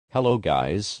Hello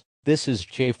guys, this is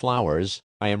Jay Flowers.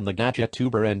 I am the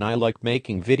GadgetTuber and I like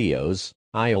making videos.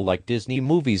 I like Disney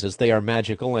movies as they are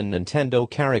magical and Nintendo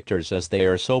characters as they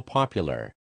are so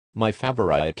popular. My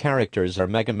favorite characters are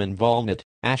Mega Man Volnut,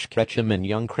 Ash Ketchum and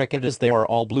Young Cricket as they are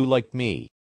all blue like me.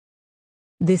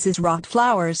 This is Rot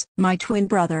Flowers, my twin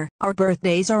brother. Our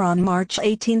birthdays are on March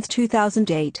 18,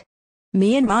 2008.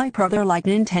 Me and my brother like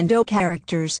Nintendo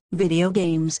characters, video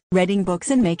games, reading books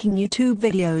and making YouTube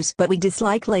videos, but we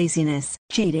dislike laziness,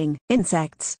 cheating,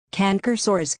 insects, canker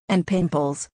sores, and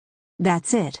pimples.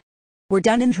 That's it. We're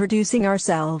done introducing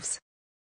ourselves.